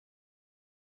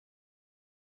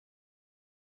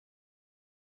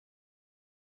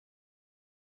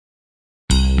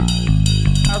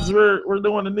guys, we're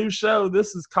doing a new show.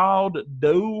 This is called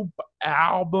Dope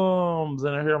Albums,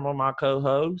 and I'm here with my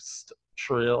co-host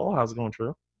Trill. How's it going,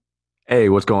 Trill? Hey,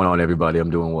 what's going on, everybody? I'm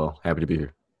doing well. Happy to be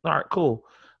here. All right, cool.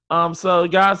 So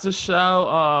guys, this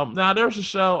show. Now there's a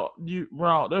show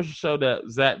there's a show that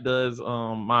Zach does.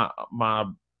 My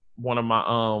one of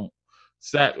my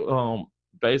Zach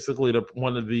basically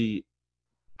one of the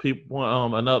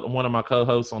people another one of my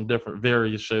co-hosts on different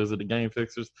various shows at the Game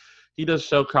Fixers. He does a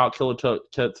show called Killer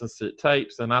Cuts and Sit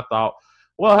Tapes, and I thought,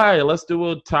 well, hey, let's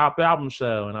do a top album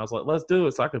show, and I was like, let's do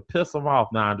it so I could piss them off.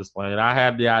 Nah, I'm just playing. I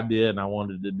had the idea and I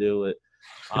wanted to do it.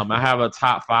 I have a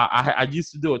top five. I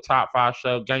used to do a top five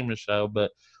show, gaming show,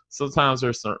 but sometimes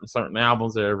there's certain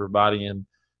albums that everybody, and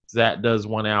Zach does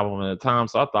one album at a time.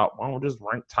 So I thought, why don't we just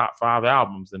rank top five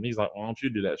albums? And he's like, why don't you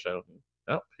do that show?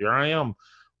 Yep, here I am.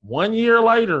 1 year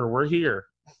later, we're here.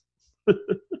 It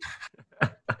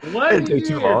didn't take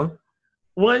too long.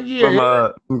 1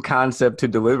 year. From concept to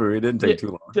delivery, it didn't take too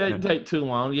long. Didn't take too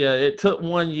long. Yeah, it took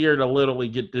 1 year to literally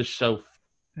get this show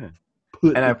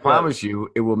put and I promise you,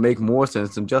 it will make more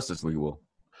sense than Justice League will.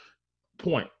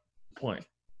 Point.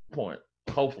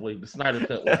 Hopefully, the Snyder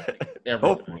Cut will take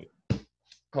everything.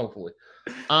 Hopefully.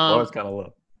 Well, it's kind of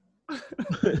low.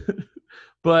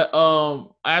 But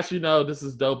as you know, this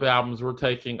is Dope Albums. We're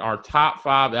taking our top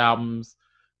five albums,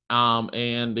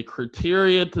 and the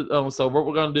criteria to. So what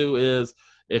we're gonna do is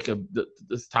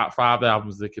this top five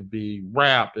albums. It could be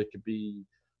rap. It could be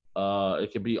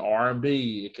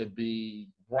R&B. It could be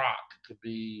rock. It could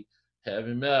be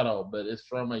heavy metal. But it's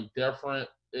from a different.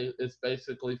 It's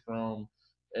basically from.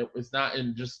 It's not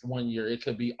in just 1 year. It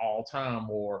could be all time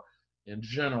or in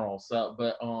general, so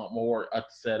but or a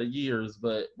set of years,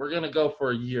 but we're gonna go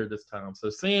for a year this time. So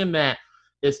seeing that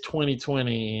it's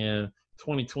 2020 and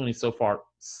 2020 so far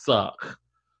suck,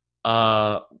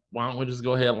 why don't we just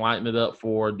go ahead and lighten it up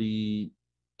for the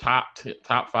top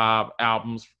five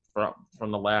albums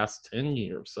from the last 10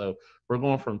 years. So we're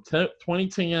going from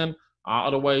 2010 all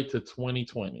the way to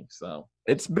 2020. So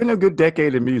it's been a good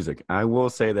decade in music, I will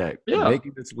say that. Yeah.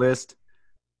 Making this list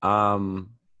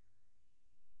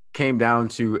came down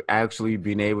to actually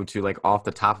being able to, like, off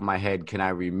the top of my head, can I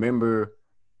remember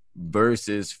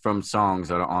verses from songs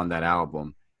that are on that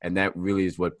album? And that really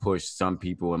is what pushed some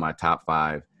people in my top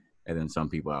five and then some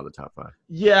people out of the top five.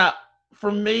 Yeah,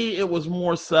 for me, it was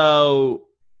more so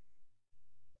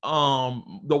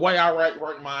the way I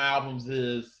rank my albums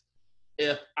is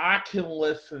if I can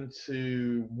listen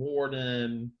to more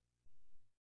than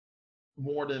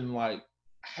like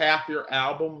half your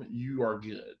album, you are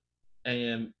good.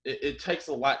 And it takes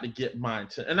a lot to get mine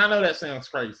to. And I know that sounds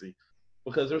crazy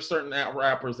because there's certain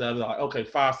rappers that are like, okay,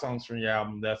 5 songs from your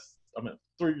album.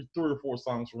 Three or four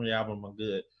songs from your album are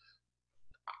good.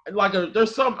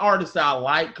 There's some artists that I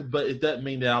like, but it doesn't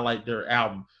mean that I like their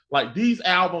album. Like these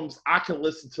albums, I can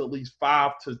listen to at least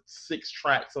 5 to 6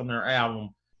 tracks on their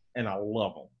album, and I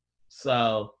love them.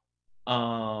 So,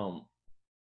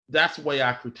 that's the way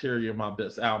I criteria my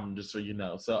best album, just so you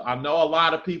know. So I know a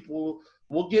lot of people.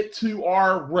 We'll get to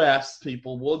our rest,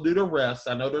 people. We'll do the rest.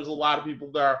 I know there's a lot of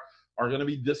people that are going to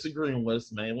be disagreeing with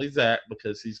us, mainly Zach,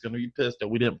 because he's going to be pissed that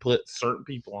we didn't put certain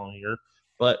people on here.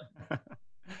 But,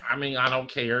 I mean, I don't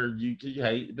care. You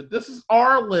hate. But this is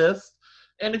our list.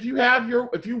 And if you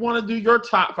want to do your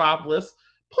top 5 list,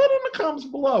 put in the comments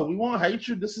below. We won't hate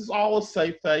you. This is all a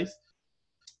safe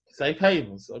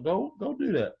haven. So go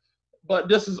do that. But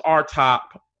this is our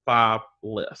top 5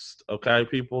 list, okay,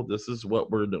 people? This is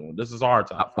what we're doing. This is our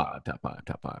top five.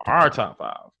 Our top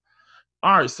 5.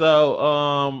 All right,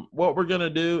 so what we're gonna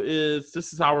do is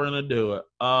this is how we're gonna do it.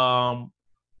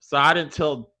 So I didn't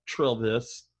tell Trill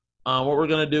this. What we're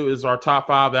gonna do is our top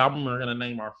 5 album. We're gonna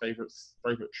name our favorite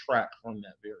track from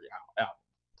that very album.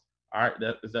 All right,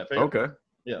 is that fair? Okay.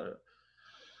 Yeah.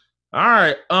 All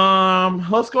right.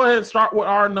 Let's go ahead and start with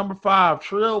our number 5.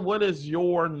 Trill, what is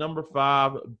your number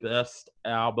 5 best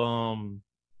album?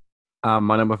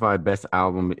 My number 5 best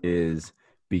album is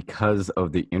Because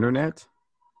of the Internet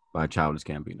by Childish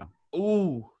Gambino.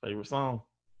 Ooh, favorite song?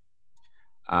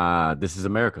 This Is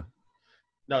America.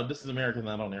 No, This Is America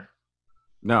not on there.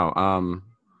 No,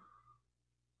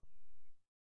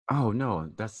 oh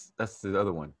no, that's the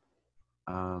other one.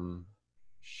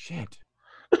 Shit.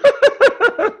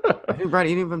 I didn't write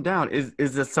any of them down. Is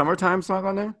the Summertime song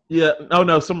on there? Yeah. Oh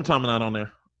no, Summertime not on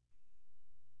there.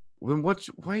 Then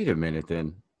wait a minute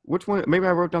then. Which one? Maybe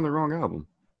I wrote down the wrong album.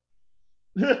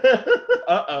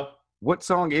 Uh-oh. What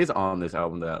song is on this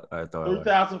album that I thought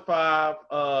 2005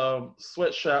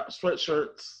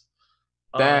 Sweatshirts.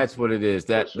 That's what it is.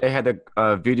 That they had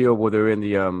a video where they're in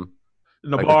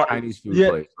the bar, Chinese food yeah,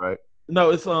 place, right? No,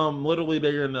 it's literally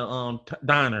they're in the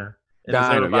diner and it's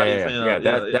Diner. Yeah, everybody yeah, saying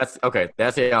yeah. That's okay.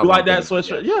 That's the You album like I'm that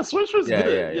thinking of. sweatshirt? Yeah, sweatshirt's Yeah, yeah,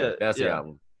 good. yeah. Yeah, That's the yeah.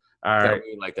 album. All I right.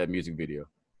 really like that music video.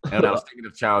 And when I was thinking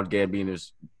of Child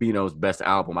Gambino's best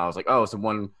album, I was like, oh,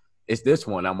 it's this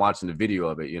one. I'm watching the video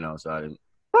of it, so I didn't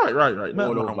Right. go Nothing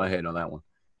over wrong my with head on that one.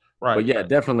 Right. But yeah, Right.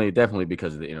 definitely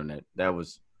because of the internet. That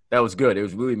was good. It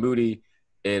was really moody.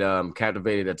 It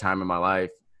captivated a time in my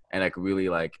life, and I could really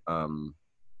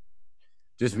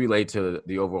just relate to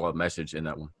the overall message in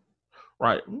that one.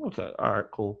 Right. Okay. All right.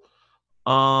 Cool.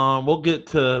 We'll get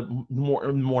to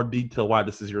more detail why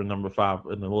this is your number 5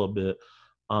 in a little bit.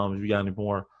 If you got any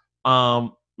more.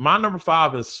 My number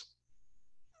 5 is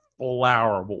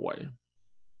Flower Boy.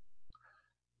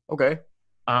 Okay.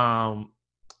 And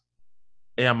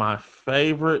my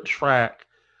favorite track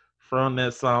from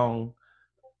that song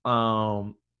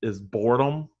is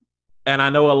Boredom. And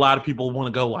I know a lot of people want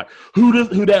to go like, who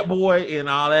that boy and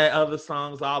all that other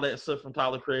songs, all that stuff from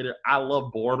Tyler Creator. I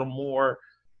love Boredom more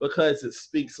because it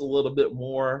speaks a little bit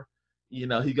more. He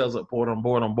goes up boredom. I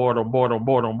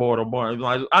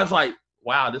was like,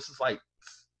 wow, this is like,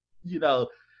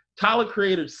 Tyler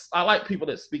Creator. I like people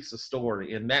that speaks a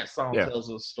story, and that song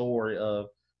tells a story of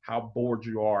how bored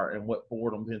you are and what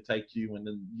boredom can take you, and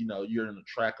then you're in the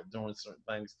track of doing certain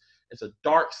things. It's a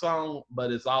dark song,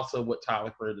 but it's also what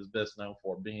Tyler Creator is best known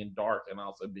for, being dark and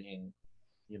also being,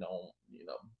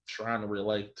 trying to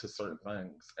relate to certain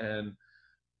things. And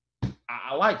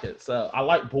I like it. So I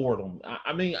like Boredom.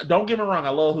 I mean, don't get me wrong.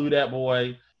 I love Who That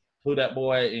Boy,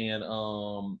 and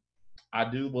I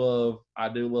do love, I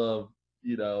do love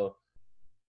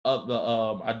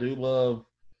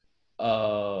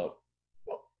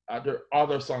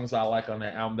other songs I like on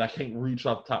that album that I can't reach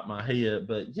off the top of my head,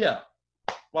 but yeah,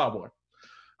 Flower Boy.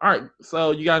 All right,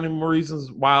 so you got any more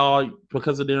reasons why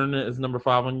Because of the Internet is number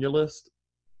 5 on your list?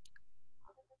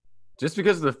 Just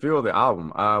because of the feel of the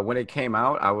album. When it came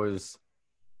out, I was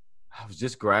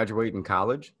just graduating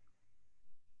college.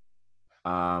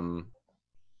 It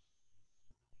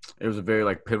was a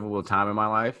very pivotal time in my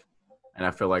life, and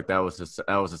I feel like that was a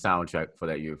soundtrack for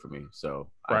that year for me. So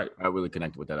I really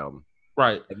connected with that album.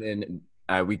 Right. And then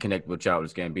I reconnected with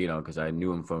Childish Gambino because I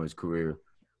knew him from his career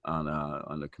on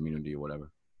the Community or whatever.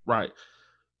 Right.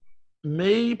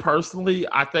 Me personally,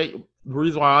 I think the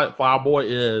reason why I like Flower Boy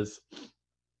is,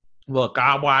 look,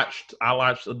 I watched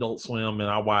Adult Swim and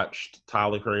I watched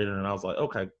Tyler Creator, and I was like,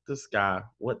 okay, this guy,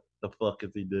 what the fuck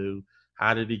does he do?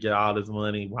 How did he get all this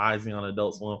money? Why is he on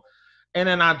Adult Swim? And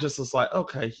then I just was like,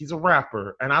 okay, he's a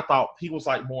rapper. And I thought he was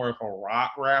like more of a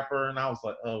rock rapper. And I was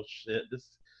like, oh shit,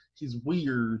 he's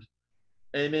weird.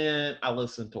 And then I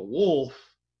listened to Wolf,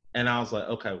 and I was like,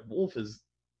 okay, I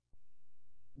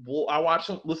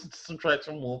listened to some tracks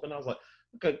from Wolf, and I was like,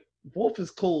 okay, Wolf is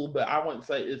cool, but I wouldn't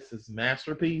say it's his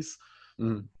masterpiece.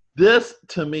 Mm. This,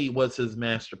 to me, was his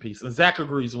masterpiece. And Zach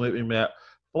agrees with me that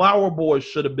Flower Boy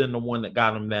should have been the one that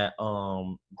got him that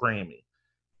Grammy.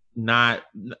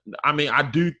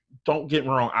 Don't get me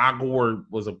wrong, Igor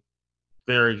was a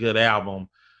very good album,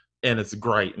 and it's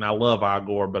great, and I love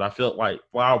Igor, but I felt like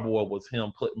Flower Boy was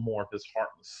him putting more of his heart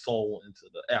and soul into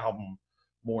the album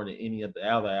more than any of the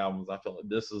other albums. I feel like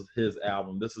this is his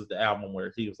album. This is the album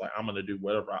where he was like, I'm going to do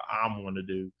whatever I'm going to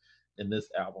do in this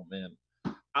album, and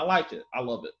I like it. I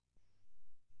love it.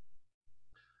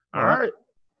 All right.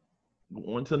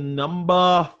 Going to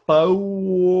number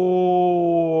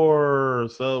 4.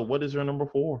 So what is your number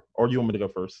 4? Or do you want me to go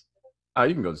first?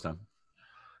 You can go this time.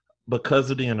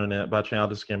 Because of the Internet by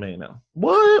Childish Gambino.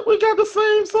 What? We got the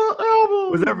same song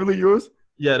album. Was that really yours?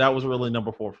 Yeah, that was really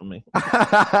number 4 for me.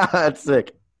 That's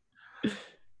sick.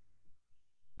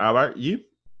 All right, you?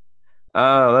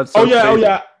 That's so crazy.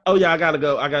 Oh yeah, I gotta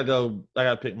go. I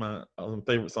gotta pick my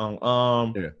favorite song.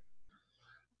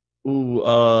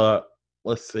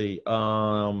 Let's see.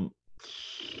 World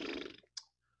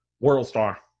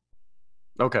Star.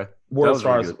 Okay. World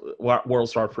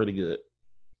Star pretty good.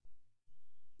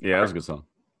 Yeah, that was a good song.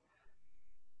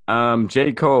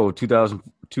 J. Cole,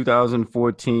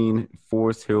 2014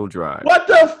 Forest Hill Drive. What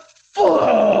the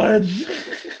fudge?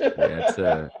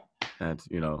 Yeah, that's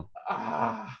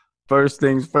first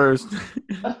things first.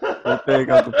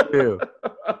 Everything off the field.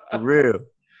 For real.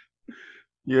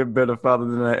 You're a better father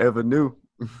than I ever knew.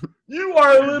 You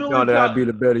are literally know that I'd be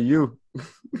the better you.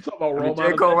 Talking about role models.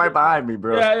 J. Cole right behind me,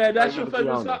 bro. Yeah, that's your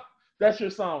favorite song. That's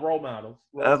your song, Role Models.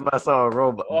 That's my song,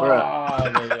 Role Models.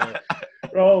 Oh,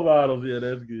 Role Models, yeah,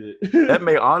 that's good. That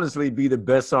may honestly be the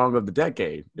best song of the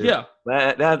decade. Yeah.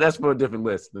 That's for a different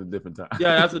list at a different time.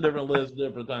 Yeah, that's a different list,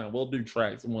 different time. We'll do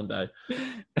tracks one day.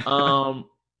 I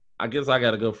guess I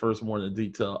got to go first more in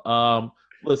detail.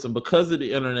 Listen, Because of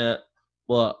the Internet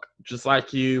look, just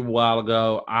like you a while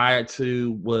ago, I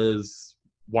too was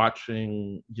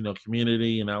watching,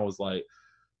 Community, and I was like,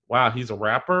 wow, he's a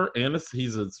rapper and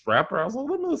he's a rapper. I was like,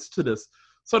 let me listen to this.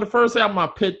 So the first album I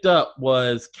picked up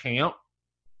was Camp,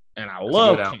 and I That's a good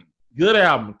love album. Camp. Good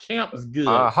album. Camp is good.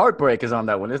 Heartbreak is on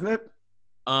that one, isn't it?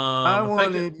 I I think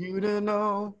wanted you to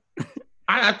know.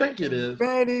 I think it is.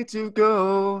 Ready to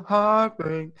go,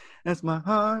 heartbreak. That's my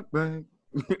heartbreak.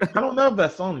 I don't know if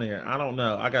that's on there. I don't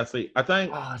know. I gotta see. I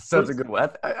think such a good one.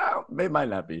 It might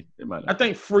not be. It might not. I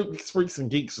think Freaks and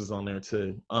Geeks is on there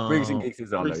too. Freaks and Geeks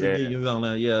is on Freaks there. and Geeks is on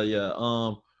there.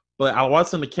 Yeah. But I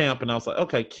watched in the Camp, and I was like,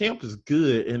 okay, Camp is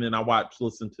good. And then I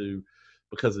listened to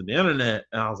because of the internet,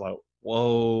 and I was like,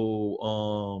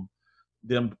 whoa,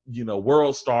 them,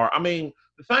 World Star. I mean,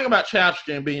 the thing about Childish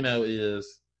Gambino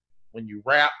is when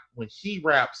he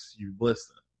raps, you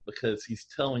listen because he's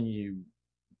telling you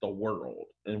the world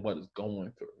and what it's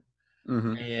going through.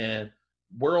 Mm-hmm. And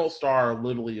World Star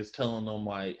literally is telling them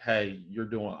like, hey, you're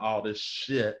doing all this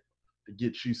shit to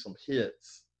get you some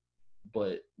hits,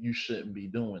 but you shouldn't be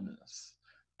doing this.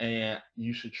 And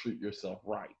you should treat yourself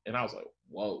right. And I was like,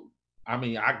 whoa. I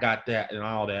mean, I got that and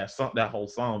all that whole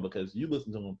song, because you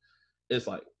listen to them, it's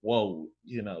like, whoa,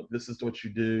 this is what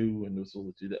you do, and this is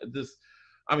what you do.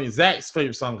 Zach's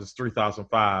favorite song is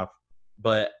 3005,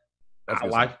 but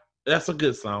that's a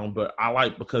good song, but I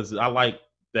like I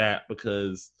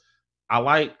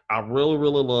really,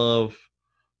 really love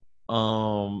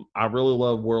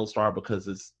World Star because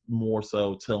it's more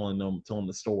so telling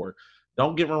the story.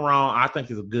 Don't get me wrong, I think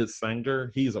he's a good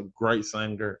singer. He's a great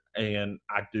singer, and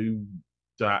I do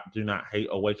not hate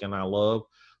Awaken I Love.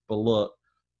 But look,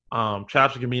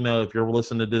 Childish Gambino, if you're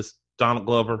listening to this, Donald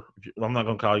Glover, I'm not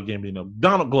gonna call you Gambino.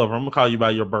 Donald Glover, I'm gonna call you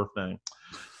by your birth name.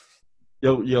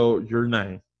 Your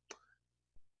name.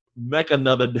 Make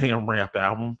another damn rap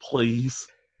album, please.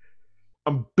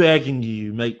 I'm begging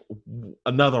you, make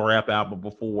another rap album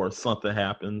before something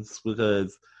happens,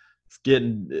 because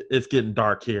it's getting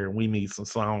dark here, and we need some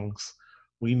songs.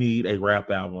 We need a rap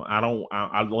album. I don't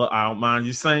mind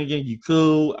you singing. You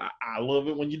cool. I love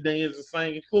it when you dance and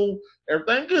sing. You cool.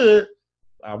 Everything good.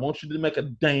 I want you to make a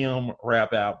damn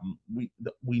rap album. We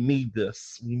need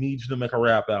this. We need you to make a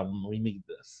rap album. We need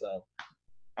this. So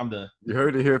I'm done. You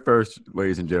heard it here first,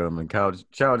 ladies and gentlemen. Childish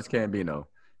Gambino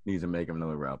needs to make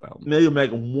another rap album. Maybe make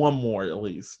one more at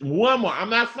least. One more. I'm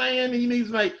not saying he needs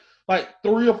to make like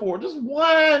 3 or 4. Just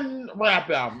one rap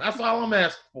album. That's all I'm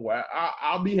asking for.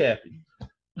 I'll be happy.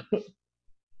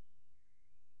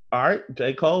 All right,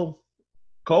 J. Cole.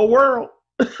 Cold World.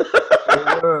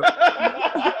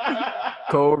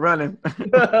 Cold running.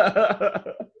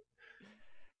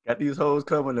 Got these hoes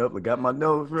coming up. I got my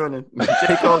nose running.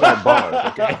 J. Cole got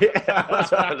bars, okay? I'm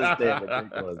trying to understand what J.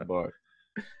 Cole has bars.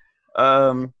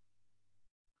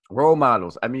 Role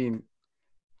models. I mean,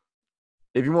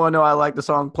 if you want to know I like the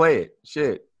song, play it.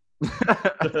 Shit.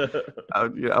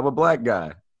 I'm a black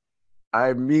guy. I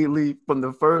immediately, from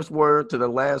the first word to the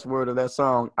last word of that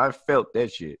song, I felt that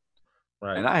shit.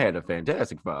 Right. And I had a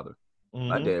fantastic father. Mm-hmm.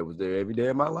 My dad was there every day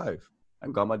of my life. I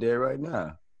can call my dad right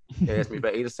now. He asked me if I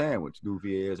ate a sandwich,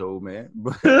 goofy ass old man.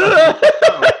 But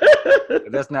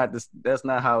that's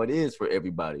not how it is for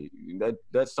everybody.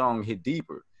 That song hit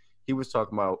deeper. He was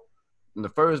talking about, in the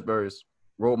first verse,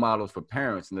 role models for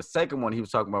parents. In the second one, he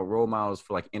was talking about role models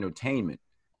for like entertainment,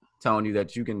 telling you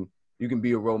that you can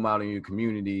be a role model in your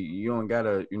community. You don't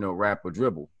gotta, rap or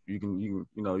dribble. You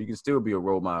can still be a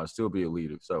role model, still be a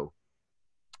leader. So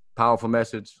powerful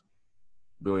message,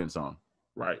 brilliant song.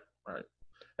 Right.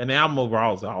 And the album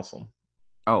overall is awesome.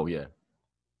 Oh yeah,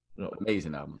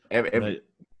 amazing album. Every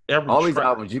all these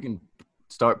albums you can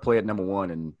start play at number 1,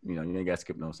 and you ain't got to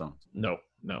skip no songs. No.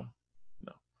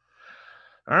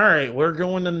 All right, we're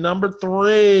going to number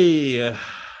 3.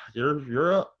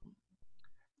 You're up.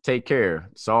 Take Care,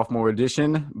 sophomore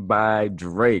edition by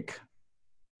Drake.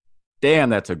 Damn,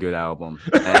 that's a good album.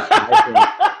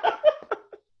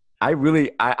 I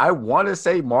want to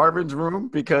say Marvin's Room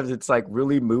because it's like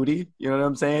really moody, you know what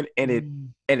I'm saying? And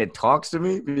it talks to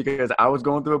me because I was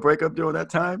going through a breakup during that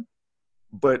time.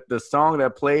 But the song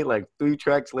that played like 3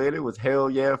 tracks later was Hell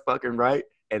Yeah Fucking Right.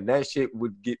 And that shit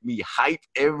would get me hyped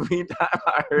every time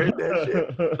I heard that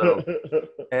shit. So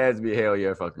it has to be Hell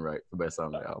Yeah Fucking Right, the best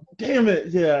song on the album. Damn it.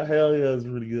 Yeah, Hell Yeah is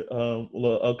really good.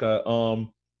 Okay. And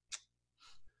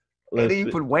then you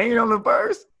put Wayne on the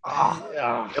verse.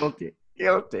 Oh, guilty.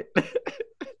 We'll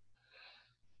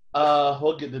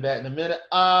get to that in a minute.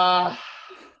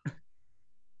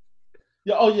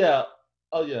 Yeah. Oh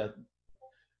yeah.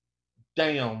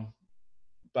 Damn.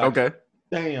 Okay.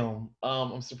 Damn.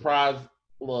 I'm surprised.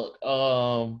 Look.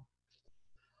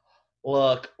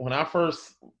 Look, when I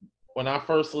first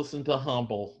listened to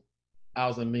Humble, I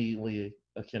was immediately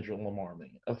a Kendrick Lamar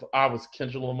man. If I was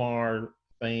Kendrick Lamar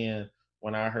fan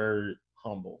when I heard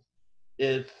Humble.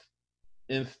 It's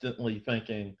instantly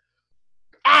thinking,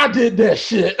 I did that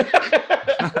shit.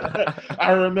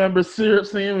 I remember syrup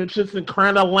sandwiches and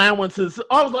crown allowances.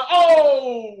 I was like,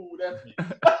 oh, that's me.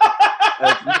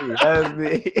 That's me. That's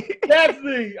me. That's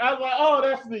me. I was like, oh,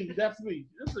 that's me. That's me.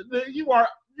 You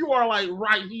are like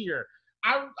right here.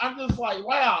 I'm just like,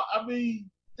 wow. I mean,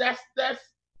 that's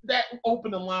that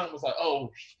opening line was like, oh,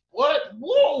 what?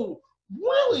 Whoa,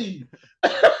 really?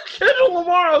 Kendrick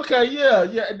Lamar. Okay, yeah,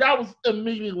 yeah. That was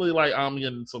immediately like I'm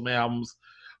getting some albums.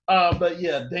 But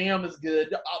yeah, Damn is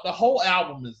good. The whole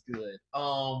album is good.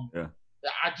 Yeah.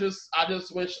 I just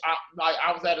wish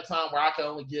I was at a time where I could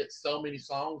only get so many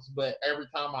songs, but every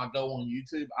time I go on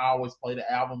YouTube, I always play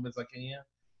the album as I can.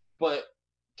 But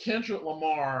Kendrick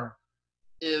Lamar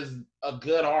is a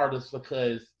good artist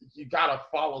because you gotta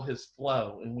follow his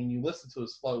flow, and when you listen to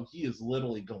his flow, he is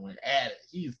literally going at it.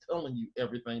 He's telling you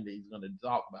everything that he's gonna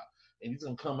talk about, and he's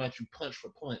gonna come at you punch for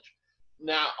punch.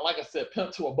 Now, like I said,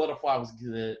 Pimp to a Butterfly was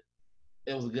good.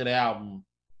 It was a good album.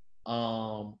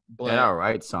 But That All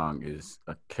Right song is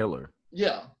a killer.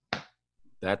 yeah,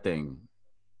 That thing,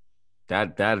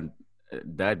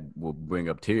 that will bring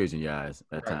up tears in your eyes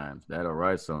at times. That All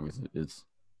Right song is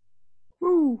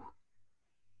woo.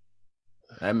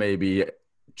 That may be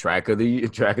track of the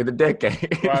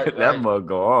decade. Right, That mug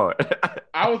go on.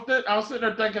 I was sitting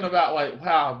there thinking about like,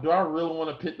 wow, do I really want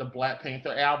to pick the Black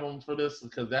Panther album for this?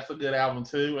 Because that's a good album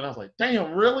too. And I was like,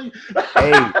 damn, really?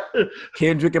 Hey,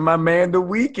 Kendrick and my man, The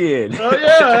Weeknd. Oh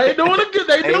yeah, they doing it good.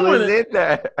 They doing it. In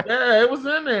there. Yeah, it was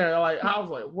in there. Like I was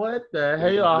like, what the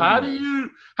hell? How do you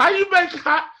make?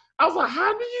 I was like,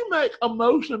 how do you make a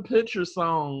motion picture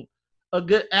song a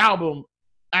good album?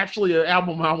 Actually, an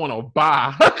album I want to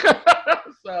buy.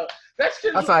 So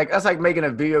that's like making a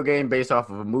video game based off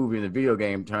of a movie, and the video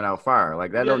game turn out fire.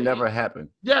 Like that'll never happen.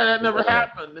 Yeah, that never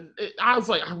happened. And I was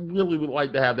like, I really would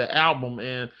like to have that album,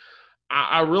 and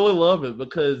I really love it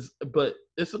but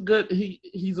it's a good.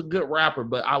 He's a good rapper,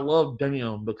 but I love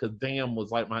Damn because Damn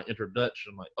was like my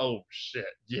introduction. Like, oh shit,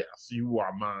 yes, you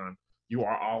are mine. You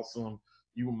are awesome.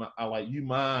 I like you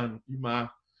mine. You my.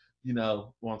 You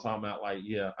know what I'm talking about? Like,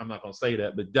 yeah, I'm not gonna say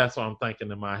that, but that's what I'm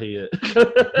thinking in my head.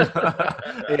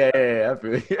 yeah, I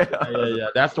feel yeah.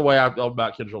 That's the way I feel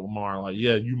about Kendrick Lamar. Like,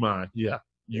 yeah, you mine, yeah,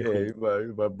 you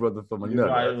my brother from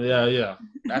another. Yeah.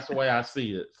 That's the way I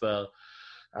see it. So,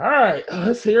 all right,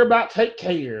 let's hear about Take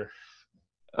Care.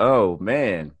 Oh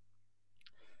man,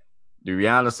 the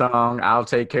Rihanna song, I'll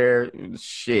Take Care.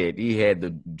 Shit, he had the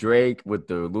Drake with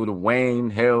the Lil Wayne,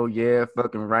 hell yeah,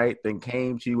 fucking right. Then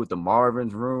came to you with the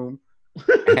Marvin's Room.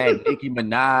 Had Nicki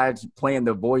Minaj playing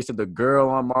the voice of the girl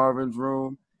on Marvin's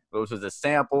Room, which was a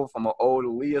sample from an old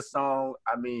Aaliyah song.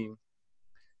 I mean,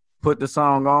 put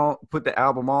the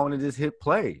album on and just hit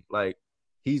play. Like,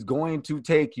 he's going to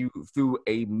take you through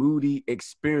a moody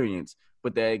experience.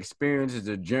 But that experience is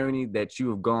a journey that you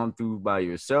have gone through by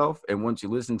yourself. And once you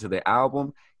listen to the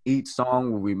album, each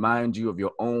song will remind you of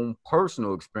your own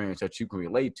personal experience that you can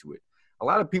relate to it. A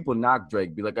lot of people knock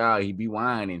Drake, be like, he be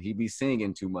whining, he be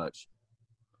singing too much.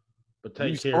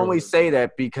 But you only say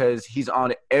that because he's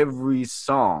on every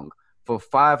song. For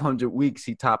 500 weeks,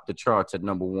 he topped the charts at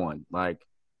number one. Like,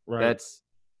 that's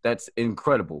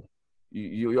incredible.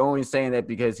 You're only saying that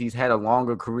because he's had a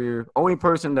longer career. Only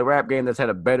person in the rap game that's had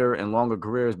a better and longer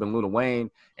career has been Lil Wayne,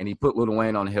 and he put Lil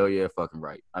Wayne on Hell Yeah Fucking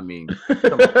Right. I mean,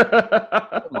 come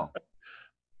on.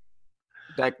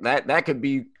 That could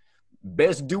be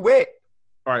best duet.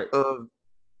 All right.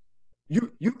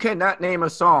 You cannot name a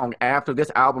song after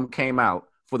this album came out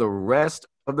for the rest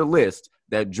of the list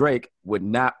that Drake would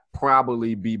not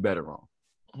probably be better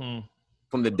on.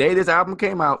 From the day this album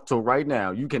came out till right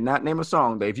now, you cannot name a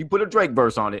song that if you put a Drake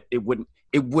verse on it, it wouldn't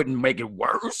make it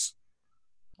worse.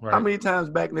 Right. How many times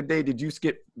back in the day did you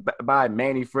skip by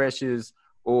Manny Fresh's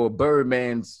or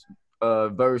Birdman's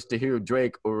verse to hear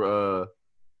Drake or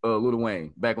Lil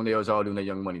Wayne back when they was all doing that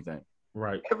Young Money thing?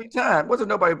 Right. Every time.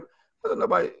 Nobody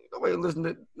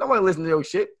listening to your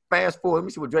shit. Fast forward. Let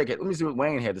me see what Drake had. Let me see what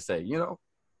Wayne had to say. You know.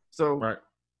 So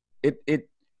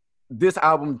this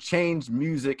album changed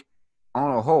music on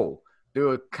a whole. There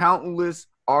were countless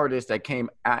artists that came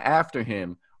after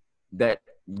him that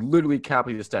literally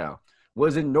copied his style.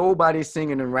 Wasn't nobody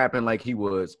singing and rapping like he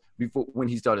was before when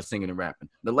he started singing and rapping.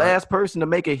 The last person to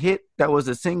make a hit that was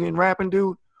a singing and rapping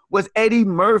dude was Eddie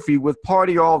Murphy with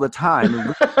Party All the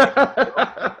Time.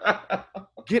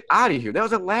 Get out of here. That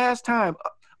was the last time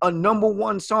a number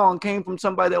one song came from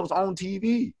somebody that was on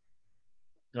TV.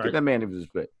 Right. Get that man his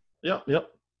respect. Yep.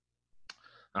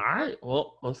 All right,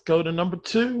 well, let's go to number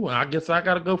 2. I guess I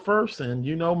got to go first, and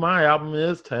you know my album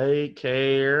is "Take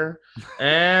Care,"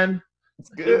 and It's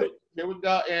good. here we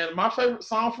go. And my favorite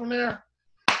song from there,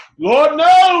 Lord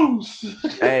Knows.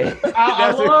 Hey, I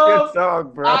that's a love, good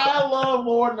song, bro. I love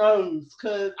Lord Knows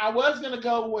because I was gonna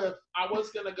go with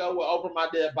Over My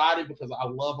Dead Body because I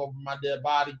love Over My Dead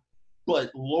Body,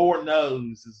 but Lord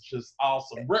Knows is just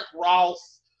awesome. Rick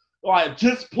Ross. Like,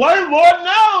 just play Lord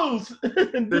Knows.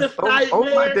 This Oh My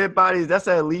nightmare. Dead Bodies, that's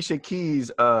a Alicia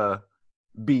Keys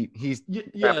beat. He's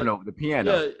rapping over the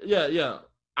piano. Yeah.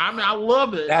 I mean, I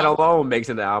love it. That alone makes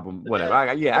it an album. Whatever.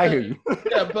 I hear you.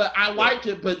 Yeah, but I like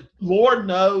it. But Lord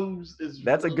Knows is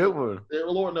That's a good one.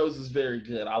 Lord Knows is very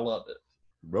good. I love it.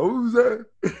 Rosa.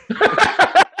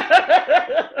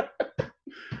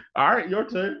 All right, your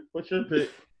turn. What's your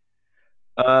pick?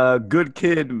 Good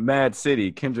Kid, Mad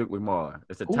City, Kendrick Lamar.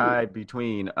 It's a Ooh. tie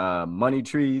between Money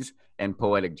Trees and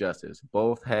Poetic Justice.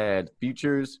 Both had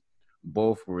features.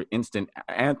 Both were instant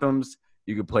anthems.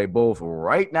 You could play both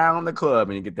right now in the club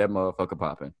and you get that motherfucker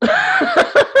popping.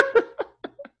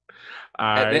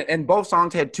 All right. And both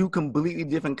songs had two completely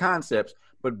different concepts,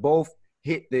 but both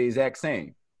hit the exact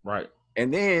same. Right.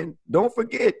 And then don't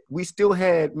forget, we still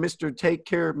had Mr. Take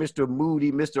Care, Mr.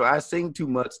 Moody, Mr. I Sing Too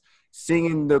Much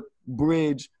singing the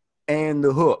bridge and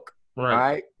the hook.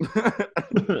 Right.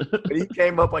 But he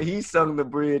came up and he sung the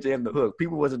bridge and the hook.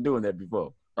 People wasn't doing that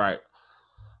before. Right.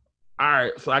 All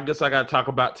right. So I guess I got to talk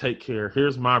about Take Care.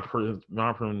 Here's my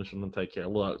premonition on Take Care.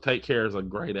 Look, Take Care is a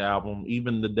great album.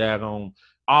 Even the daggone,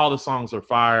 all the songs are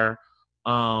fire.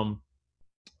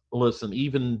 Listen,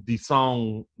 even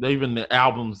the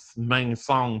album's main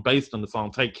song based on the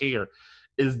song Take Care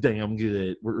is damn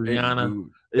good. Rihanna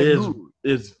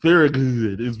is very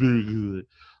good. It's very good.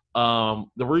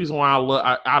 The reason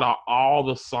why out of all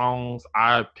the songs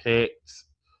I picked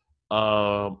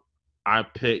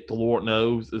Lord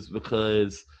Knows is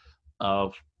because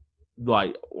of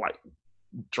like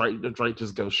Drake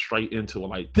just goes straight into it.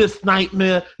 Like, this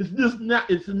nightmare, it's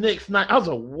the next night. I was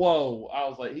like, whoa. I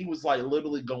was like, he was like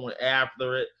literally going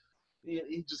after it.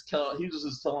 He just telling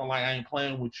like, I ain't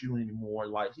playing with you anymore.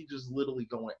 Like, he just literally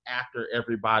going after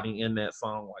everybody in that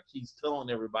song. Like, he's telling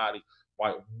everybody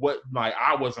like what, like,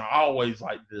 I wasn't always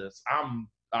like this. I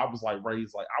was like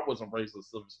raised like, I wasn't raised with a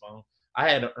silver spoon. I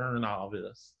had to earn all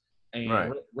this. And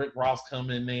right. Rick Ross come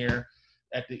in there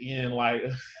at the end like,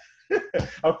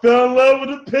 I fell in love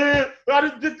with the pen. I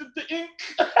just did the ink.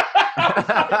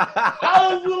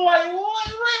 I was like, what?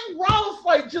 Rick Ross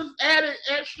like just added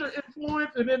extra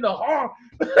influence and then the harm.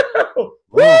 Woo!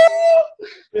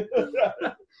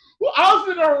 Well, I was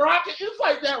in a rocket. It's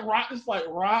like that rock. It's like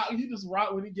rock. He just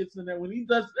rock when he gets in there. When he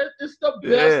does, it's the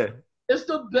best. Yeah. It's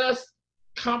the best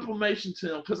compliment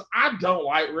to him because I don't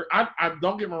like Rick. I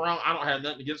don't get me wrong. I don't have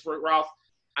nothing against Rick Ross.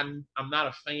 I'm not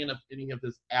a fan of any of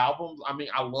his albums. I mean,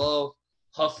 I love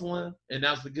Hustling, and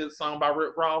that's a good song by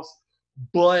Rick Ross.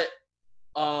 But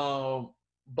I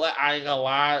ain't gonna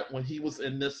lie, when he was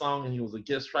in this song and he was a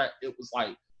guest track, it was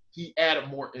like he added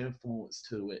more influence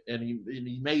to it, and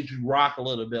he made you rock a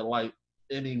little bit. Like,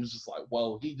 and he was just like,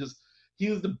 whoa, he was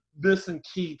the missing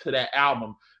key to that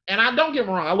album. And I don't get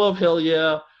me wrong, I love Hell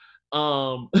Yeah.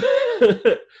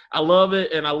 I love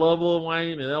it, and I love Lil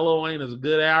Wayne, and Lil Wayne is a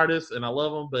good artist, and I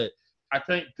love him, but I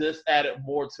think this added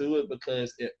more to it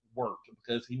because it worked,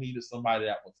 because he needed somebody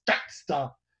that was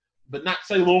gangsta, but not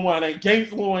say Lil Wayne ain't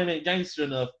gangster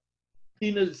enough.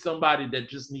 He needed somebody that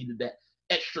just needed that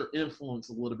extra influence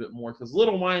a little bit more, because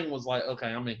Lil Wayne was like, okay,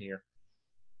 I'm in here,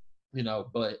 you know,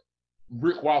 but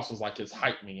Rick Ross was like his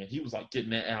hype man. He was like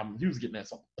getting that album, he was getting that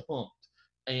song pumped.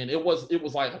 And it was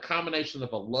like a combination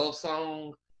of a love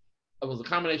song. It was a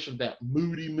combination of that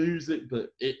moody music, but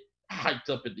it hyped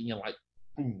up at the end, like,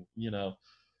 boom, you know.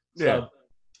 Yeah. So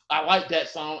I like that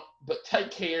song, but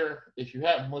Take Care, if you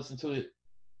haven't listened to it,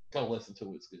 go listen to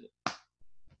it. It's good.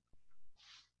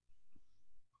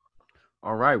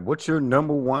 All right. What's your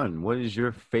number one? What is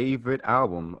your favorite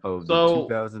album of the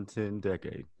 2010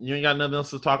 decade? You ain't got nothing else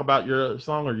to talk about your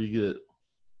song, or you good?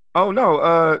 Oh,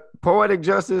 no. Poetic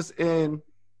Justice and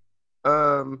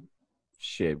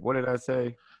what did I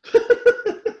say?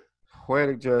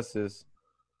 Poetic Justice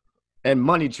and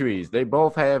Money Trees. They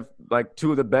both have like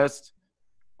two of the best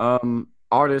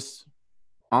artists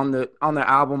on the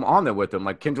album on there with them,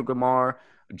 like Kendrick Lamar,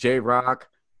 J-Rock,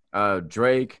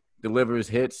 Drake delivers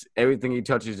hits. Everything he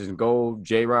touches is gold.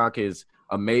 J-Rock is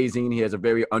amazing. He has a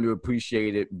very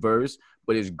underappreciated verse,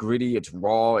 but it's gritty, it's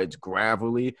raw, it's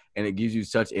gravelly, and it gives you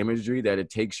such imagery that it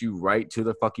takes you right to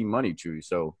the fucking money tree.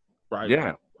 So, right.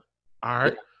 Yeah. All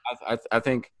right. I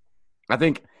think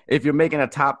if you're making a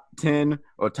top 10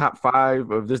 or top 5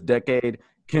 of this decade,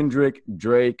 Kendrick,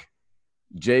 Drake,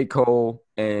 J. Cole,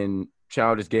 and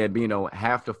Childish Gambino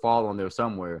have to fall on there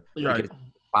somewhere Right. because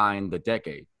find the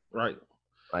decade. Right.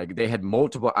 Like they had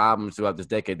multiple albums throughout this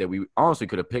decade that we honestly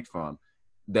could have picked from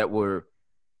that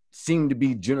seemed to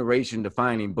be generation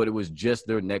defining, but it was just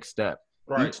their next step.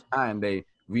 Right. Each time they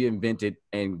reinvented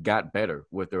and got better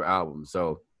with their albums.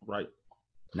 So right.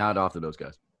 Not off to those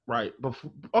guys. Right.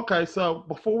 Okay, so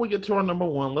before we get to our number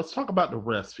one, let's talk about the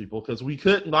rest, people, because we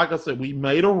couldn't, like I said, we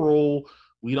made a rule.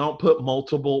 We don't put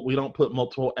multiple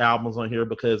albums on here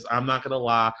because I'm not gonna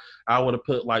lie, I would have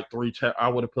put like two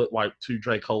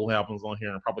Drake Cole albums on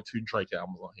here and probably 2 Drake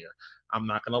albums on here. I'm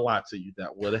not gonna lie to you,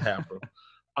 that would have happened.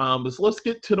 So let's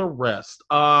get to the rest.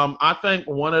 I think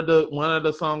one of the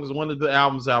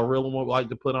albums I really would like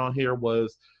to put on here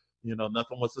was,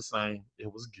 Nothing Was the Same.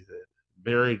 It was good,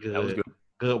 very good. That was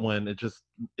good one. It just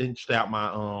inched out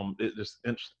it just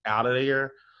inched out of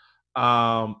there.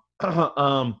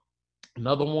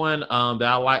 Another one that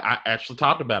I like, I actually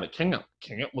talked about it. Camp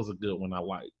was a good one I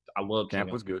liked. I love Camp.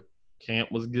 Camp was good. Camp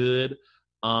was good.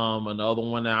 Another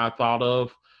one that I thought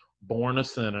of, Born a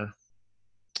Sinner.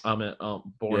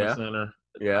 Born a Sinner.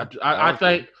 Yeah. I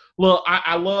think, look,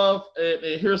 I love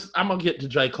it. I'm going to get to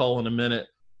J. Cole in a minute,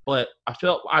 but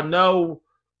I know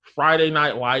Friday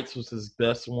Night Lights was his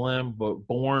best one, but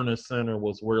Born a Sinner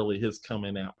was really his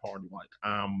coming out party. Like,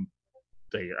 I'm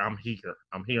there. I'm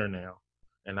here now.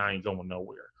 And I ain't going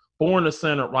nowhere. Born a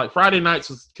Sinner, like Friday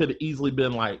Nights could have easily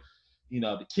been like,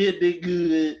 the kid did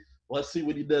good. Let's see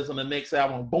what he does on the next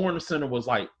album. Born a Sinner was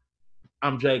like,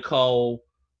 I'm J. Cole.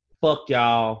 Fuck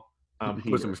y'all. I'm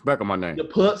here. Put some respect on my name. You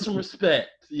put some respect.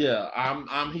 Yeah,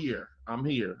 I'm here. I'm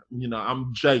here.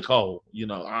 I'm J. Cole.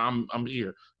 I'm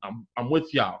here. I'm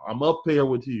with y'all. I'm up there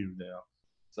with you now.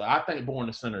 So I think Born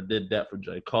a Sinner did that for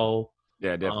J. Cole.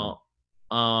 Yeah, definitely.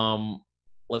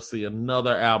 Let's see,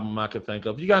 another album I could think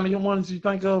of. You got any ones you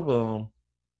think of?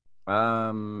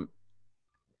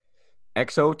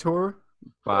 EXO Tour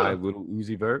by Lil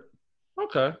Uzi Vert.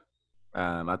 Okay.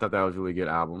 I thought that was a really good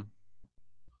album.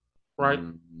 Right.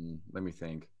 Let me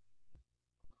think.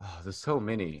 Oh, there's so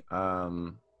many.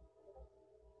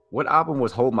 What album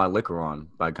was Hold My Liquor on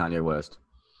by Kanye West?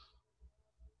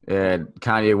 It had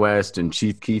Kanye West and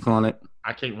Chief Keef on it.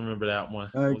 I can't remember that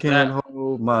one. I can't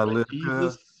hold my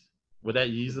liquor. Was that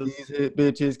Yeezus? These hit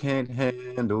bitches can't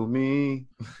handle me.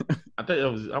 I think it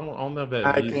was. I don't know that.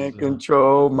 I can't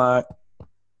control my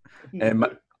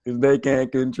cause they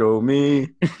can't control me.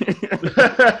 I think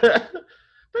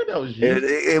that was Yeezus.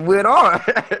 It went on.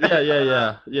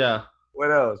 Yeah.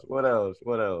 What else?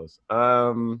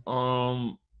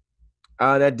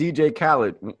 That DJ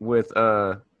Khaled with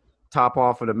Top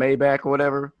Off of the Maybach or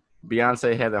whatever.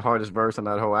 Beyonce had the hardest verse on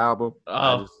that whole album.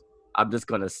 I'm just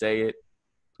gonna say it.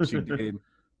 She did.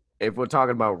 If we're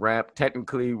talking about rap,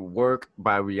 technically Work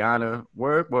by Rihanna.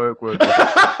 Work. Technically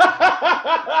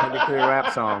a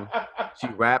rap song. She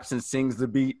raps and sings the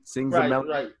beat, sings the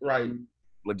melody. Right.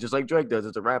 Just like Drake does,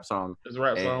 it's a rap song. It's a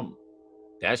rap song.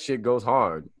 That shit goes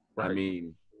hard. Right. I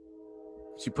mean,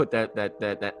 she put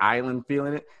that island feel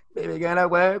in it. Baby, gotta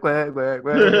work. I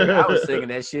was singing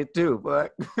that shit too,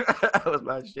 but that was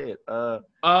my shit. I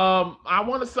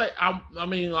want to say,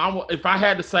 if I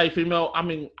had to say female,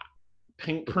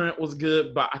 Pink Print was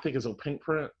good, but I think it's a Pink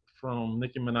Print from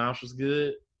Nicki Minaj was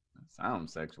good. That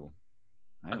sounds sexual.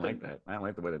 I didn't like that. I didn't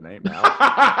like the way the name.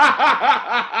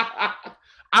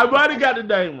 I might have got the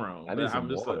name wrong. I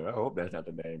hope that's not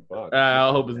the name. Fuck. I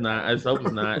hope it's not.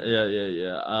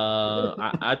 Yeah.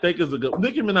 I think it's a good.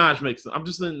 Nicki Minaj makes. I'm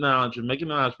just acknowledging. Nicki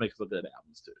Minaj makes a good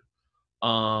albums too.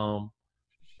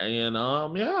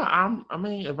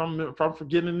 If I'm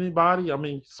forgetting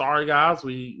anybody, sorry guys.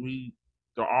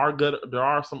 There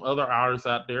are some other artists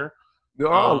out there.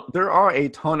 There are a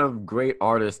ton of great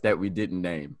artists that we didn't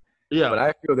name. Yeah. But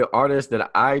I feel the artists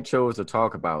that I chose to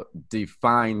talk about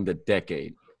define the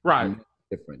decade. Right.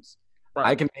 Difference. Right.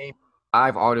 I can name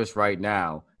 5 artists right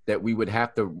now that we would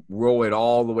have to roll it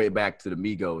all the way back to the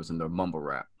Migos and their mumble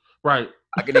rap. Right.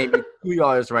 I can name 2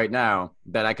 artists right now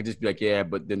that I could just be like, yeah,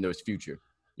 but then there's Future.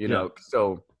 You know?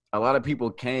 So a lot of people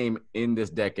came in this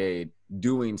decade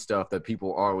doing stuff that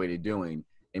people are already doing.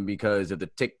 And because of the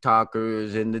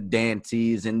TikTokers and the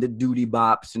dances and the duty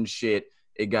bops and shit,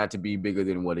 it got to be bigger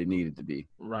than what it needed to be.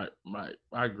 Right.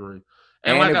 I agree.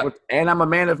 And I'm a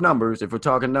man of numbers. If we're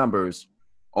talking numbers,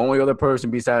 only other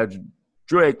person besides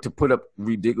Drake to put up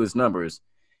ridiculous numbers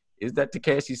is that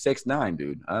Tekashi 6ix9ine,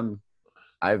 dude.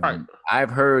 I've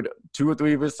heard 2 or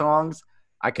 3 of his songs.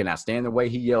 I cannot stand the way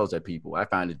he yells at people. I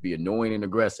find it to be annoying and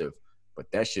aggressive, but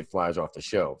that shit flies off the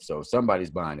shelf. So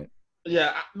somebody's buying it.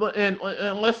 Yeah, and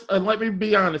let me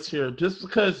be honest here. Just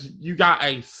because you got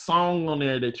a song on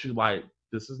there that you like,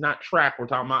 this is not track. We're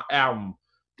talking about album.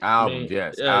 I Albums, mean,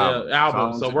 yes, yeah, albums.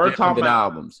 album. So Songs are we're different talking than about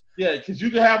albums. yeah, because you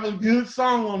can have a good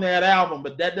song on that album,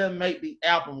 but that doesn't make the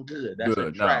album good. That's a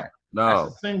Good. track. No, That's a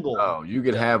no, single. no. You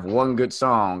could Yeah, have one good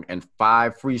song and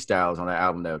 5 freestyles on that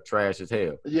album that are trash as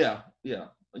hell. yeah, yeah.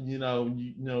 You know.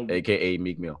 AKA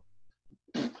Meek Mill.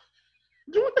 Do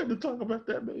we have to talk about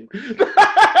that, baby?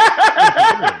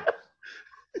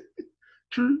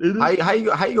 True. It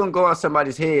is. How you gonna go out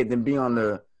somebody's head then be on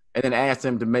the and then ask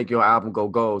them to make your album go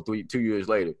gold 2 years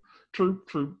later? True.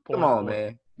 Come on,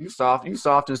 man. You soft and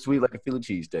sweet like a Philly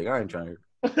cheesesteak. I ain't trying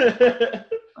to.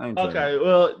 Okay,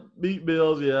 well, Meat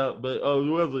Bills, yeah, but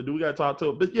Wesley, do we gotta talk to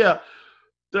him? But yeah,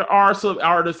 there are some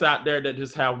artists out there that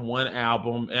just have one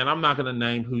album, and I'm not gonna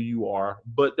name who you are,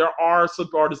 but there are some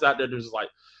artists out there that's just like,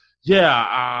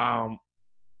 yeah,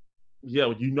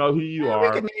 yeah, you know who you We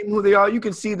are. can name who they are. You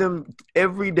can see them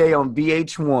every day on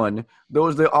VH1.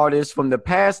 Those are the artists from the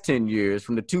past 10 years,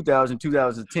 from the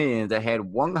 2010s, that had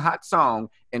one hot song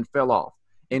and fell off.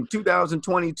 In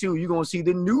 2022, you're going to see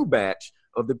the new batch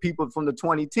of the people from the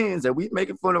 2010s that we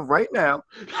making fun of right now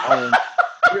on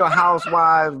Real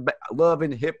Housewives, Love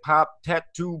and Hip Hop,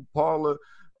 Tattoo Parlor,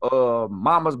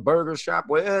 Mama's Burger Shop,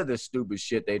 whatever the stupid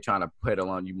shit they trying to peddle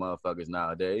on you motherfuckers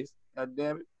nowadays. God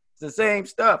damn it. It's the same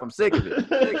stuff. I'm sick of it.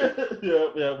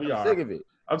 Yeah, we are. Sick of it.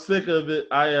 I'm sick of it.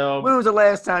 I am. When was the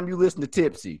last time you listened to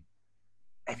Tipsy?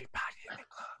 Everybody in the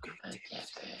club getting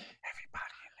tipsy.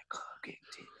 Everybody in the club getting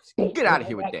tipsy. Get out of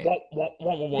here with that.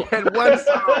 You had one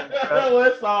song.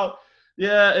 One song.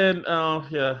 Yeah, and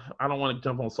yeah, I don't want to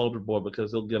jump on Soldier Boy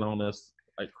because he'll get on us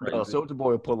like crazy. No, Soldier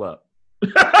Boy will pull up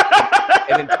and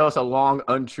then tell us a long,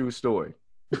 untrue story.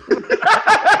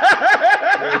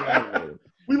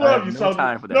 We love you,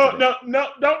 Soldier. No,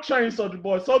 don't change Soldier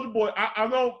Boy. Soldier Boy, I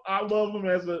know I love him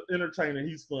as an entertainer.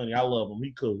 He's funny. I love him.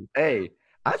 He cool. Hey,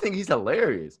 I think he's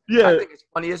hilarious. Yeah. I think it's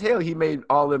funny as hell. He made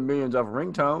all the millions of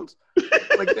ringtones.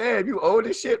 Like, damn, you old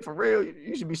as shit for real.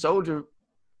 You should be Soldier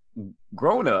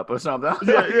grown up or something.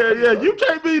 Yeah. You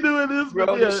can't be doing this.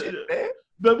 Grown yeah, shit, man.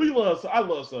 But I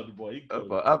love Soldier Boy. He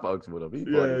cool. I fucks with him. He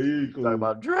cool. Talking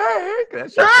about Drake.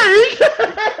 Drake.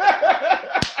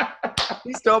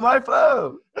 He stole my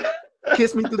phone.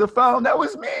 Kissed me through the phone. That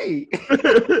was me.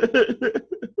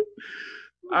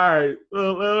 All right.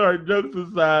 Well, all right. Jokes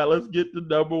aside, let's get to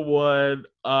number one.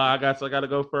 I guess I got to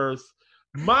go first.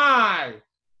 My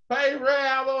favorite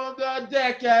album of the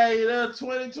decade of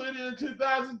 2020 to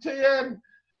 2010.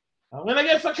 I'm going to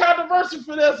get some controversy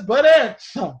for this, but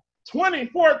it's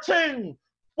 2014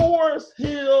 Forest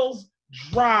Hills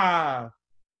Drive.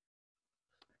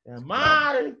 And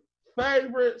my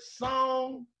favorite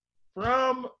song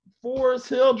from Forest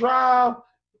Hill Drive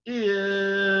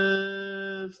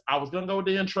is, I was going to go with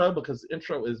the intro because the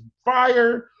intro is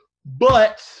fire,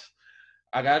 but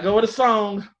I got to go with a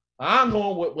song. I'm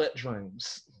going with Wet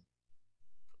Dreams.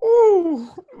 Ooh,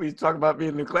 we talk about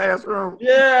being in the classroom.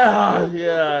 Yeah. That's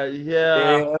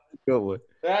a good one.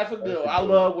 That's a good one. I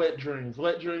love Wet Dreams.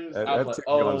 Wet Dreams. That's a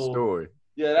story.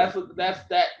 Yeah,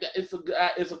 it's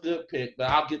a good pick, but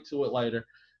I'll get to it later.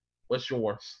 What's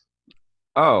yours?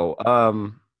 Oh,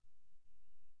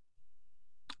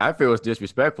 I feel it's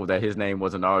disrespectful that his name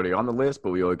wasn't already on the list,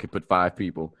 but we only could put 5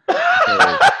 people.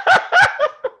 So,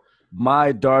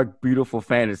 My Dark Beautiful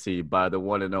Fantasy by the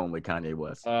one and only Kanye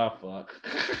West. Oh, fuck.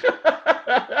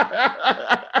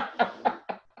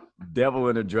 Devil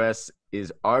in a Dress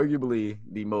is arguably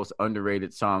the most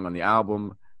underrated song on the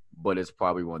album, but it's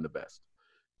probably one of the best.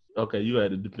 Okay, you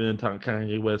had to defend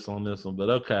Kanye West on this one, but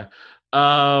okay.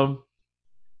 I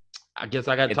guess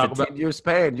I got to talk about. It's a 10-year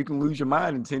span. You can lose your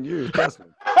mind in 10 years. Trust me.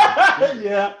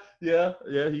 Yeah.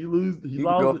 He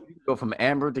lost. Go from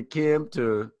Amber to Kim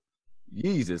to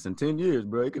Jesus in 10 years,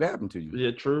 bro. It could happen to you.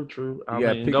 Yeah, true. You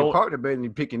gotta pick your partner better than you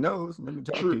pick your nose. Let me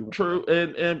talk to you. True.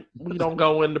 And we don't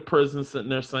go into prison sitting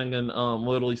there singing,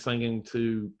 literally singing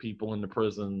to people in the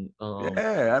prison.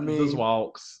 Yeah, I mean, this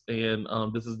walks and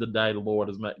this is the day the Lord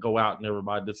has met. Go out and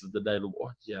everybody, this is the day the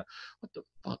Lord. Yeah, what the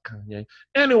fuck, Kanye?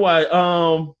 Anyway,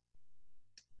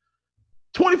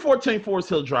 2014 Forest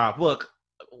Hill Drive. Look,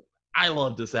 I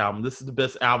love this album. This is the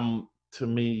best album to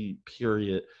me.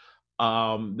 Period.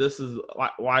 This is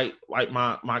like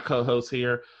my co-host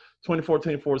here.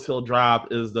 2014 Forest Hill Drive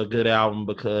is the good album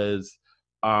because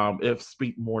it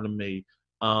speaks more to me.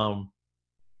 Like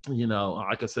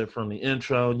I said from the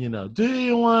intro, do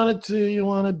you want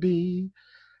to be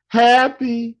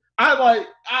happy? I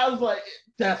was like,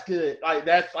 that's good. Like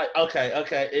that's like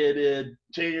okay. It is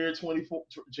January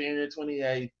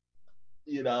 28th,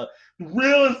 You know, the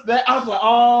real is back. I was like,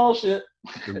 oh shit.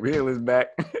 The real is back.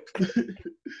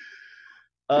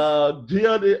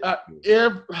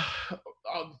 Every,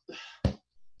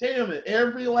 damn it,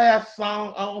 every last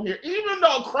song on here, even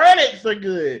though credits are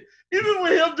good, even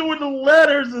with him doing the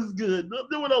letters is good.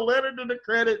 Doing a letter to the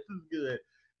credits is good.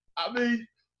 I mean,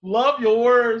 Love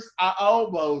Yours, I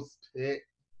almost picked.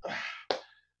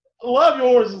 Love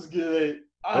Yours is good.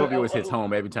 Love Yours hits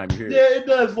home every time you hear it. Yeah, it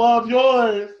does. Love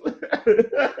Yours.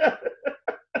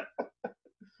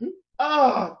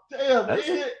 Oh, damn.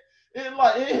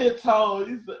 It hits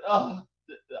home.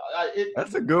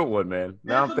 That's a good one, man.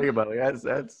 Now I'm thinking about it. That's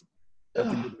a good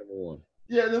number one.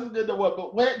 Yeah, that's a good number one.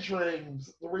 But Wet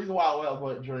Dreams, the reason why I love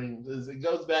Wet Dreams is it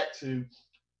goes back to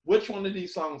which one of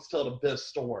these songs tell the best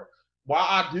story. While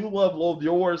I do love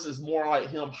Yours is more like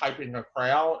him hyping a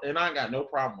crowd, and I ain't got no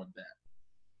problem with that.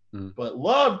 Mm. But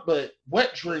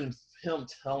Wet Dreams, him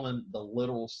telling the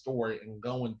literal story and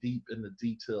going deep into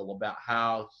detail about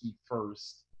how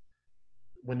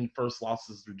when he first lost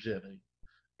his virginity,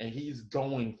 and he's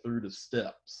going through the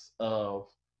steps of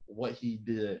what he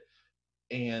did,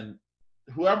 and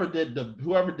whoever did the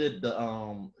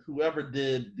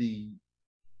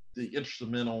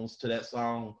instrumentals to that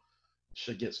song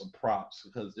should get some props,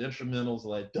 because the instrumentals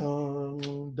like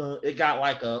dun dun. It got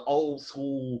like a old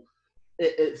school.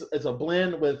 It's a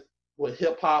blend with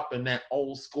hip hop and that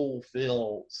old school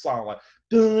feel song, like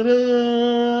dun, dun,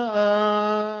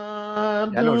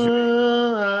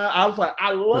 I was like,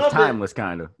 I love it. It's timeless,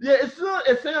 kind of. Yeah,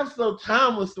 it sounds so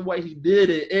timeless the way he did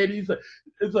it, and he's like,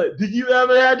 it's like, do you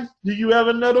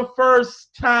ever know the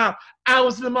first time I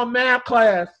was in my math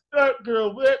class? That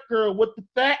girl with the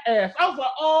fat ass. I was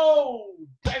like, oh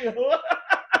damn.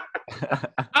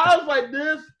 I was like,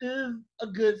 this is a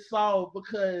good song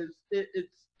because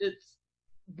it's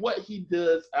what he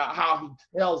does, how he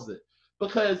tells it.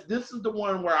 Because this is the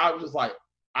one where I was just like,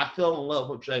 I fell in love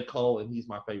with J. Cole, and he's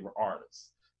my favorite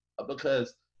artist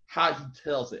because how he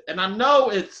tells it. And I know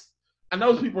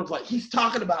people are like, he's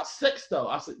talking about sex though.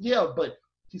 I said, yeah, but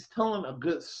he's telling a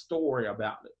good story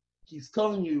about it. He's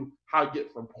telling you how to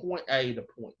get from point A to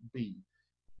point B.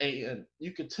 And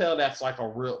you can tell that's like a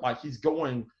real, like he's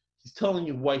telling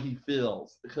you what he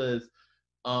feels, because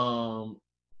and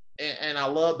I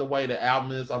love the way the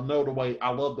album is. I love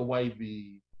the way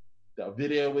the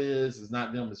video is. It's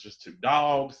not them, it's just two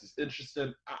dogs. It's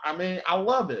interesting. I mean, I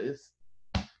love it. It's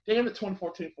damn it,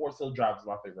 2014 Forest Hill Drive is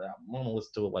my favorite album. I'm gonna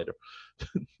listen to it later.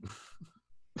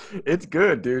 It's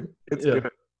good, dude. It's good.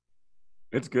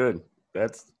 It's good.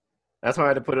 That's why I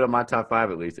had to put it on my top 5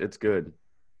 at least. It's good.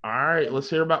 All right, let's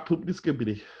hear about Poopity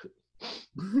Skippity.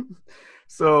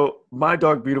 So my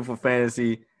Dark Beautiful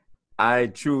Fantasy, I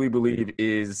truly believe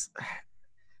is.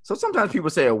 So sometimes people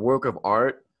say a work of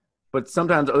art, but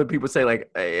sometimes other people say like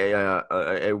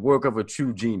a work of a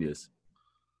true genius.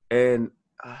 And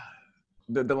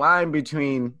the line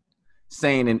between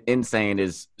sane and insane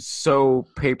is so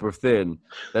paper thin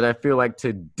that I feel like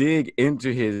to dig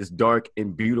into his dark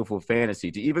and beautiful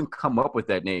fantasy, to even come up with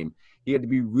that name, he had to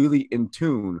be really in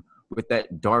tune with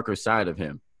that darker side of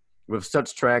him. With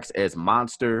such tracks as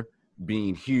Monster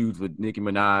being huge with Nicki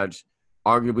Minaj,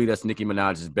 arguably that's Nicki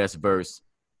Minaj's best verse.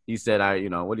 He said,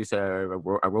 what did he say?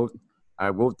 I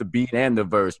wrote the beat and the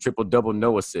verse, triple double,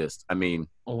 no assist. I mean,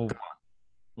 come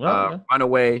on.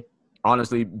 Runaway,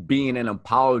 honestly, being an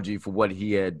apology for what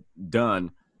he had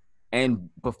done and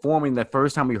performing the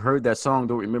first time we heard that song.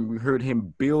 Don't remember, we heard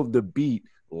him build the beat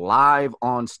live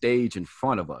on stage in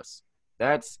front of us.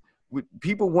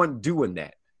 People weren't doing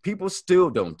that. People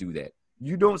still don't do that.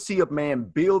 You don't see a man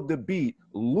build the beat,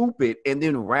 loop it, and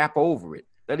then rap over it.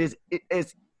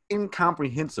 It's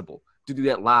incomprehensible to do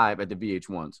that live at the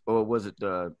VH1s, or was it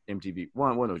MTV?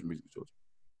 One of those music shows.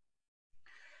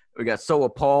 We got So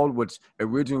Appalled, which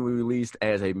originally released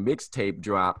as a mixtape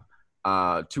drop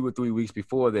 2 or 3 weeks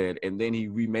before that, and then he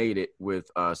remade it with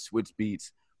Switch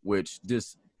Beats, which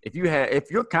just if you're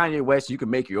Kanye West, you can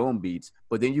make your own beats,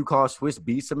 but then you call Switch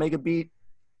Beats to make a beat,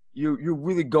 you're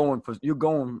really going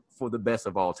for the best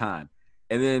of all time.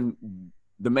 And then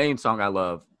the main song I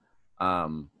love,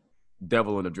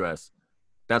 Devil in a Dress.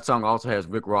 That song also has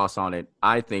Rick Ross on it.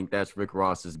 I think that's Rick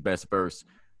Ross's best verse.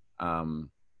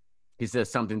 He says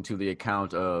something to the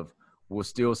account of, we're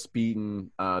still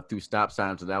speeding through stop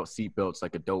signs without seatbelts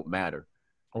like it don't matter.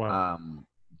 Wow.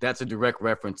 That's a direct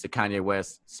reference to Kanye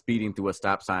West speeding through a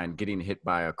stop sign, getting hit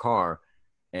by a car,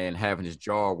 and having his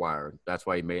jaw wired. That's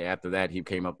why after that, he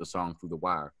came up the song Through the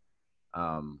Wire.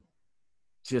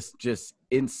 Just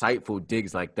insightful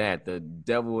digs like that. The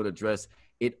Devil in a Dress,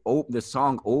 the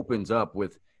song opens up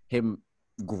with him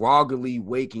groggily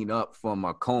waking up from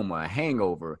a coma, a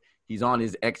hangover, he's on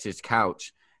his ex's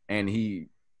couch and he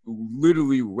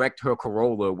literally wrecked her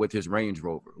Corolla with his Range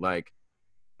Rover. Like,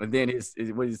 and then his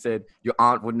what he said, your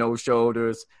aunt with no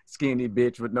shoulders, skinny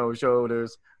bitch with no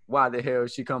shoulders. Why the hell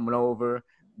is she coming over?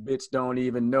 Bitch don't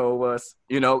even know us.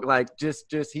 You know, like just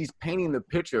he's painting the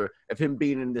picture of him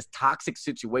being in this toxic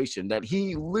situation that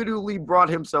he literally brought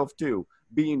himself to,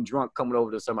 being drunk, coming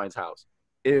over to somebody's house.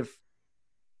 If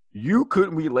you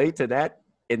couldn't relate to that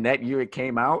in that year it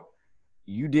came out,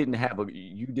 you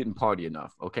didn't party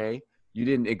enough, okay? You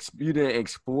didn't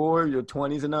explore your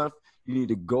 20s enough. You need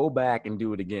to go back and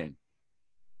do it again.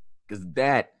 Because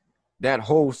that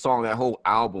whole song, that whole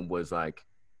album was like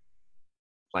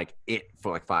it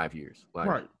for like 5 years. Like,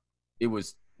 right. It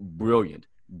was brilliant,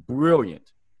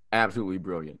 absolutely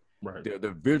brilliant. Right.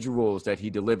 The visuals that he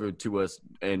delivered to us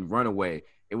in Runaway,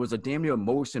 it was a damn near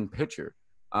motion picture.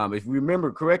 If you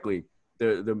remember correctly,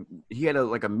 he had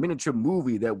a miniature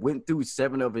movie that went through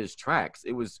 7 of his tracks.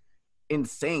 It was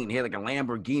insane. He had like a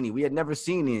Lamborghini. We had never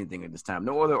seen anything at this time.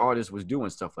 No other artist was doing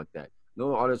stuff like that.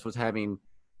 No artist was having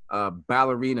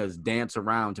ballerinas dance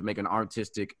around to make an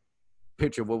artistic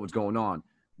picture of what was going on.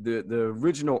 The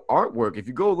original artwork, if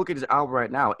you go look at his album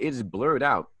right now, it is blurred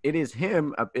out. It is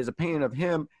him, is a painting of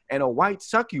him and a white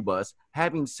succubus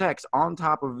having sex on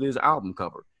top of his album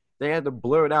cover. They had to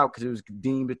blur it out because it was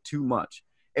deemed too much.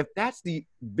 If that's the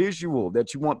visual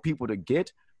that you want people to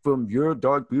get from your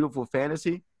dark, beautiful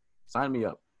fantasy, sign me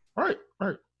up. Right.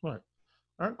 All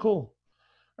right, cool.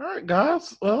 All right,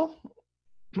 guys. Well,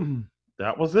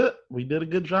 that was it. We did a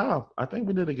good job. I think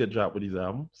we did a good job with these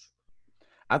albums.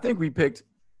 I think we picked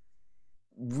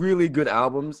really good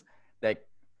albums that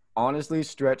honestly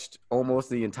stretched almost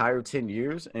the entire 10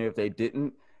 years. And if they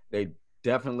didn't, they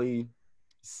definitely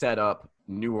set up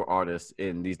newer artists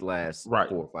in these last 4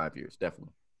 or 5 years.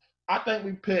 Definitely. I think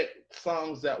we picked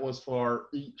songs that was for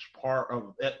each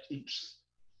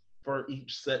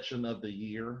section of the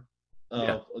year.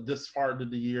 This part of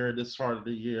the year.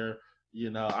 You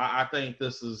know, I think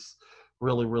this is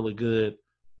really, really good.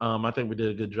 I think we did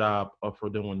a good job for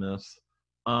doing this.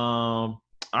 All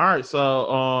right,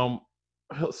 so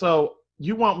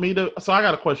you want me to? So I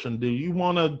got a question. Do you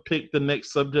want to pick the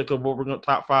next subject of what we're going to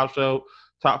top 5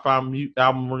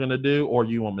 album we're going to do, or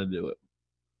you want me to do it?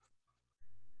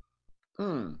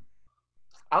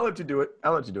 I'll let you do it.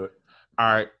 All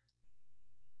right.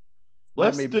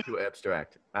 Let's do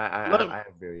abstract. I have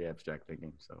very abstract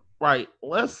thinking. So right.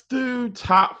 Let's do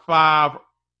top 5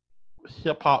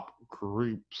 hip hop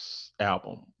groups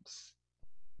albums.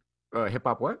 Hip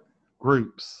hop what?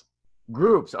 Groups.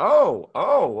 Oh,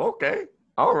 okay.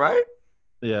 All right.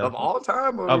 Yeah. Of all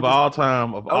time? All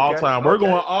time. We're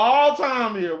going all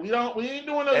time here. We ain't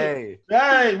doing nothing.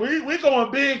 Hey, we going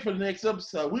big for the next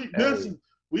episode. We going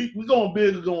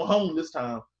big or going home this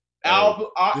time.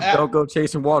 Just don't go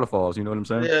chasing waterfalls, you know what I'm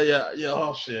saying? Yeah.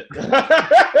 Oh shit.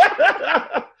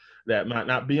 That might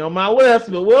not be on my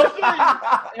list, but we'll see. It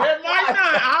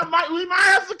might not. We might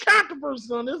have some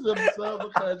controversy on this episode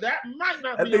because that might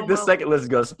not be. I think this second list is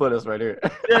gonna split us right here.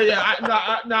 Yeah.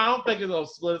 I don't think it's gonna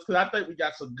split us because I think we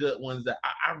got some good ones that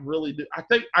I really do. I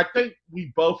think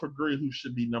we both agree who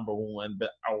should be number 1,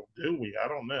 but do we? I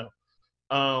don't know.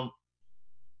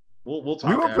 We'll talk.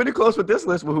 We were pretty close with this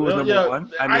list. Who was number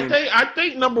 1? I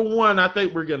think number 1. I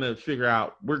think we're gonna figure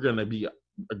out. We're gonna be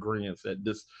agreeance at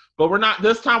this, but we're not.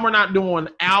 This time we're not doing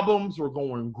albums. We're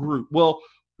going group. Well,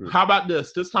 how about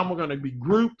this? This time we're gonna be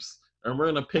groups, and we're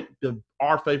gonna pick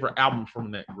our favorite albums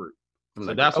from that group.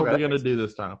 So that's what we're gonna do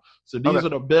this time. So these are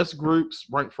the best groups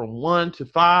ranked from 1 to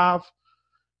 5,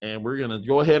 and we're gonna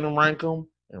go ahead and rank them,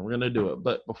 and we're gonna do it.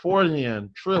 But before the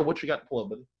end, Trill, what you got to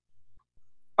plug, buddy?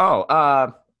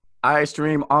 I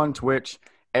stream on Twitch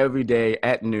every day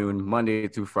at noon, Monday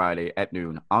through Friday at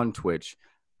noon on Twitch.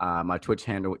 My Twitch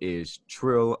handle is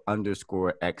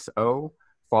Trill_XO.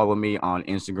 Follow me on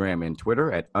Instagram and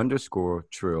Twitter at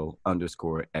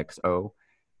 _Trill_XO.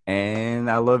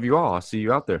 And I love you all. I'll see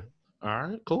you out there. All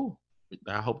right, cool.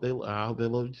 I hope they love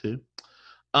you too.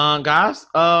 Guys,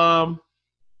 I'm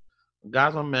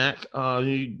Mac.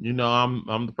 You know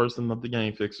I'm the person of the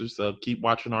Game Fixer. So keep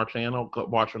watching our channel, keep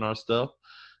watching our stuff.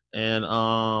 And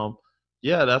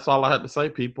yeah, that's all I had to say,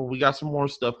 people. We got some more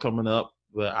stuff coming up,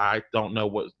 but I don't know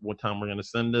what time we're gonna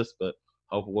send this, but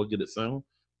hopefully we'll get it soon.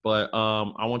 But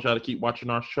I want y'all to keep watching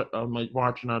our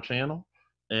channel,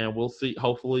 and we'll see.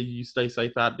 Hopefully you stay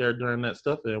safe out there during that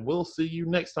stuff, and we'll see you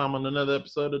next time on another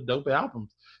episode of Dope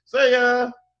Albums. See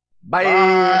ya.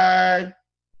 Bye.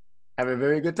 Have a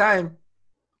very good time.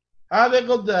 Have a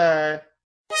good day.